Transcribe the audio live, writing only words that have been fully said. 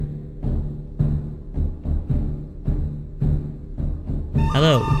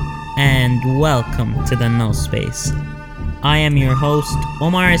Hello, and welcome to the Null Space. I am your host,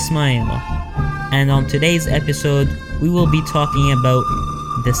 Omar Ismail, and on today's episode, we will be talking about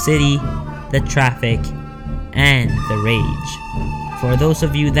the city, the traffic, and the rage. For those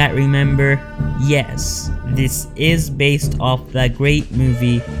of you that remember, yes, this is based off the great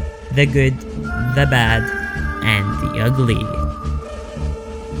movie, The Good, the Bad, and the Ugly.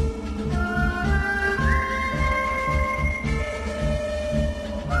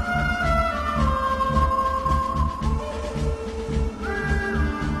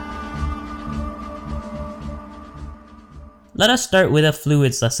 Let us start with a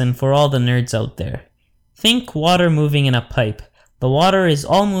fluids lesson for all the nerds out there. Think water moving in a pipe. The water is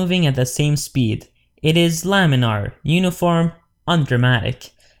all moving at the same speed. It is laminar, uniform,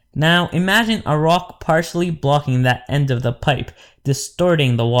 undramatic. Now imagine a rock partially blocking that end of the pipe,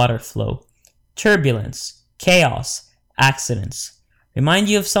 distorting the water flow. Turbulence, chaos, accidents. Remind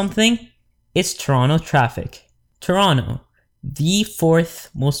you of something? It's Toronto traffic. Toronto, the fourth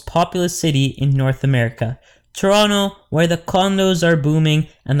most populous city in North America. Toronto, where the condos are booming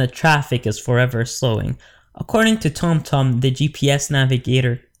and the traffic is forever slowing. According to TomTom, the GPS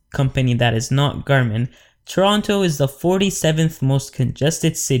navigator company that is not Garmin, Toronto is the 47th most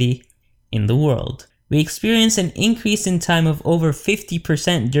congested city in the world. We experience an increase in time of over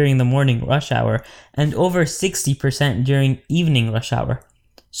 50% during the morning rush hour and over 60% during evening rush hour.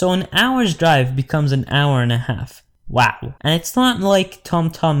 So an hour's drive becomes an hour and a half. Wow. And it's not like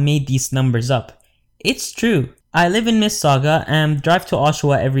TomTom made these numbers up. It's true. I live in Mississauga and drive to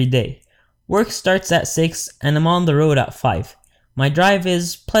Oshawa every day. Work starts at 6 and I'm on the road at 5. My drive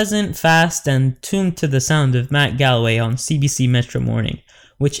is pleasant, fast, and tuned to the sound of Matt Galloway on CBC Metro Morning,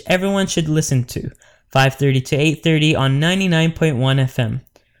 which everyone should listen to, 5:30 to 8:30 on 99.1 FM.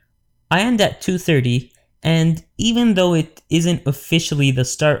 I end at 2:30, and even though it isn't officially the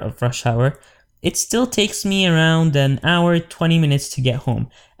start of rush hour, it still takes me around an hour 20 minutes to get home,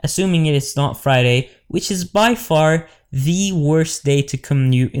 assuming it is not Friday, which is by far the worst day to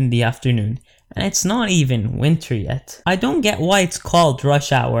commute in the afternoon. And it's not even winter yet. I don't get why it's called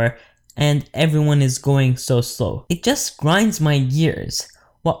rush hour and everyone is going so slow. It just grinds my gears.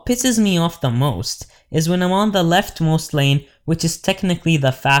 What pisses me off the most is when I'm on the leftmost lane, which is technically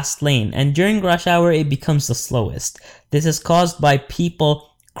the fast lane, and during rush hour it becomes the slowest. This is caused by people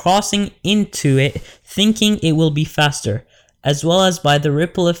crossing into it thinking it will be faster, as well as by the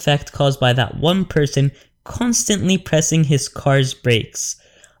ripple effect caused by that one person constantly pressing his car's brakes.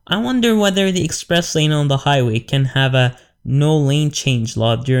 I wonder whether the express lane on the highway can have a no lane change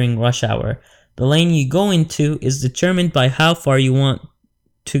law during rush hour. The lane you go into is determined by how far you want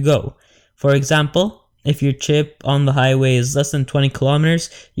to go. For example, if your trip on the highway is less than 20 kilometers,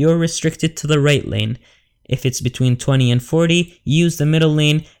 you're restricted to the right lane. If it's between 20 and 40, use the middle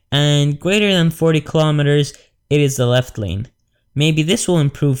lane, and greater than 40 kilometers, it is the left lane. Maybe this will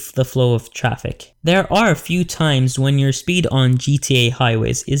improve the flow of traffic. There are a few times when your speed on GTA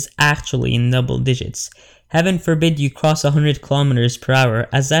highways is actually in double digits. Heaven forbid you cross 100 kilometers per hour,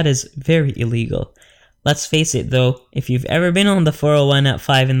 as that is very illegal. Let's face it though, if you've ever been on the 401 at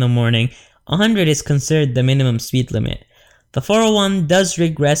 5 in the morning, 100 is considered the minimum speed limit. The 401 does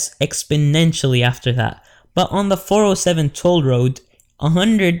regress exponentially after that, but on the 407 toll road,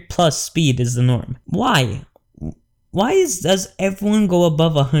 100 plus speed is the norm. Why? Does everyone go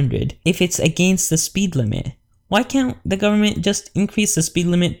above 100 if it's against the speed limit? Why can't the government just increase the speed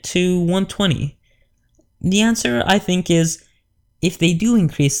limit to 120? The answer, I think, is if they do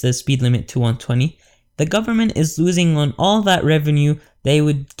increase the speed limit to 120, the government is losing on all that revenue they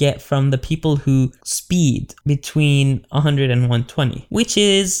would get from the people who speed between 100 and 120, which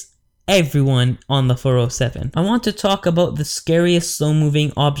is everyone on the 407. I want to talk about the scariest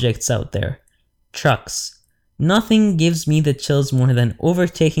slow-moving objects out there. Trucks. Nothing gives me the chills more than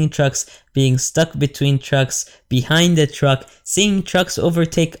overtaking trucks, being stuck between trucks, behind a truck, seeing trucks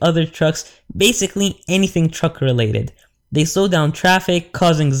overtake other trucks, basically anything truck related. They slow down traffic,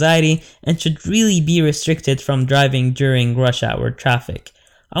 cause anxiety, and should really be restricted from driving during rush hour traffic.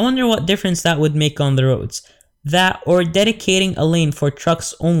 I wonder what difference that would make on the roads. That or dedicating a lane for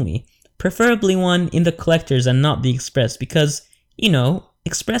trucks only. Preferably one in the collectors and not the express because,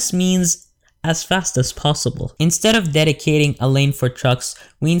 express means as fast as possible. Instead of dedicating a lane for trucks,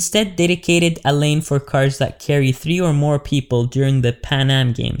 we instead dedicated a lane for cars that carry 3 or more people during the Pan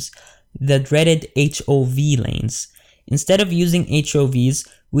Am Games, the dreaded HOV lanes. Instead of using HOVs,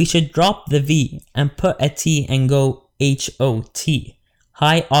 we should drop the V and put a T and go HOT,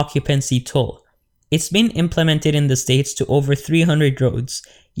 high occupancy toll. It's been implemented in the States to over 300 roads,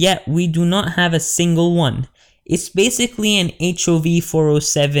 yet we do not have a single one. It's basically an HOV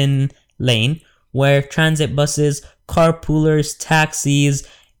 407 lane where transit buses, carpoolers, taxis,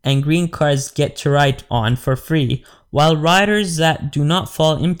 and green cars get to ride on for free, while riders that do not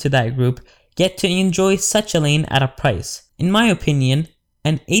fall into that group get to enjoy such a lane at a price. In my opinion,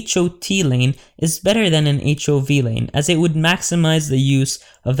 an HOT lane is better than an HOV lane, as it would maximize the use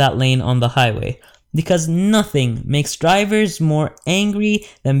of that lane on the highway, because nothing makes drivers more angry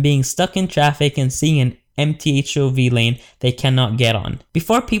than being stuck in traffic and seeing an empty HOV lane they cannot get on.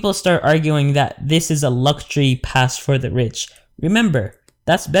 Before people start arguing that this is a luxury pass for the rich, remember,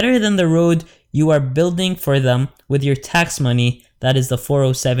 that's better than the road you are building for them with your tax money, that is the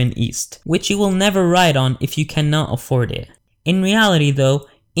 407 East, which you will never ride on if you cannot afford it. In reality though,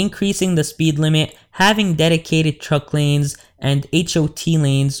 increasing the speed limit, having dedicated truck lanes, and HOT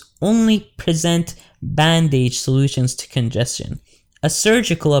lanes only present band-aid solutions to congestion. A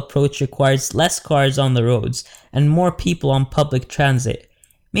surgical approach requires less cars on the roads and more people on public transit.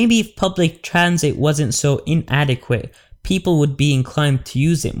 Maybe if public transit wasn't so inadequate, people would be inclined to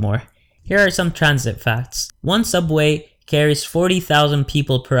use it more. Here are some transit facts. One subway carries 40,000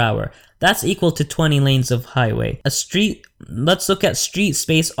 people per hour. That's equal to 20 lanes of highway. Let's look at street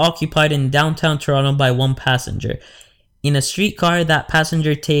space occupied in downtown Toronto by one passenger. In a streetcar, that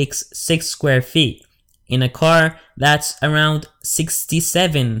passenger takes 6 square feet. In a car, that's around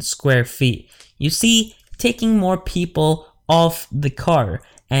 67 square feet. You see, taking more people off the car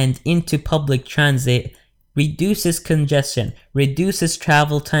and into public transit reduces congestion, reduces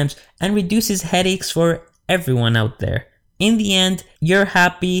travel times, and reduces headaches for everyone out there. In the end, you're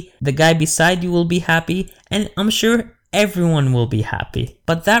happy, the guy beside you will be happy, and I'm sure everyone will be happy.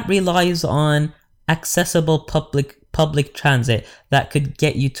 But that relies on accessible public transit that could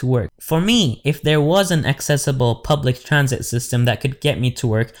get you to work. For me, if there was an accessible public transit system that could get me to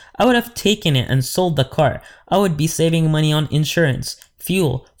work, I would have taken it and sold the car. I would be saving money on insurance,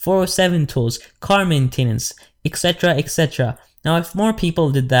 fuel, 407 tolls, car maintenance, etc., etc. Now, if more people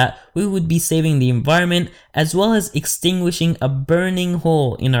did that, we would be saving the environment as well as extinguishing a burning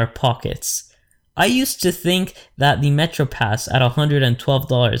hole in our pockets. I used to think that the Metro Pass at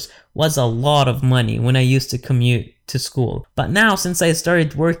 $112 was a lot of money when I used to commute to school. But now, since I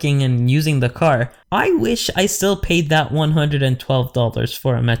started working and using the car, I wish I still paid that $112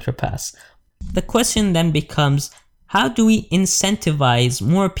 for a Metro Pass. The question then becomes, how do we incentivize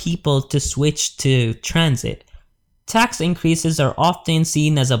more people to switch to transit? Tax increases are often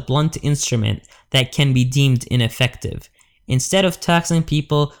seen as a blunt instrument that can be deemed ineffective. Instead of taxing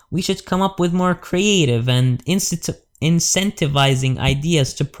people, we should come up with more creative and incentivizing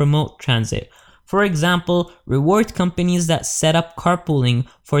ideas to promote transit. For example, reward companies that set up carpooling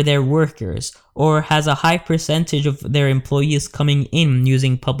for their workers or has a high percentage of their employees coming in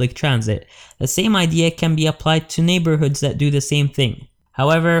using public transit. The same idea can be applied to neighborhoods that do the same thing.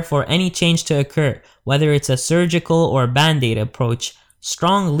 However, for any change to occur, whether it's a surgical or band-aid approach,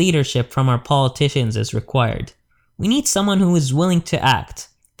 strong leadership from our politicians is required. We need someone who is willing to act.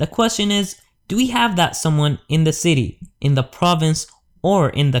 The question is, do we have that someone in the city, in the province, or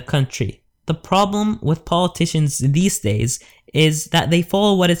in the country? The problem with politicians these days is that they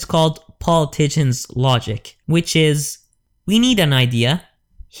follow what is called politicians' logic, which is, we need an idea,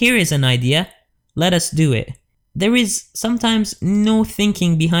 here is an idea, let us do it. There is sometimes no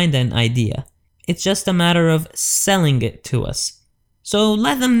thinking behind an idea. It's just a matter of selling it to us. So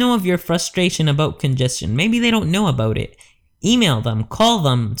let them know of your frustration about congestion. Maybe they don't know about it. Email them, call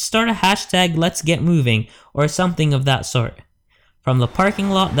them, start a hashtag Let's Get Moving, or something of that sort. From the parking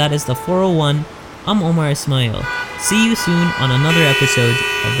lot that is the 401, I'm Omar Ismail. See you soon on another episode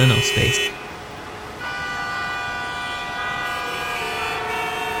of The No Space.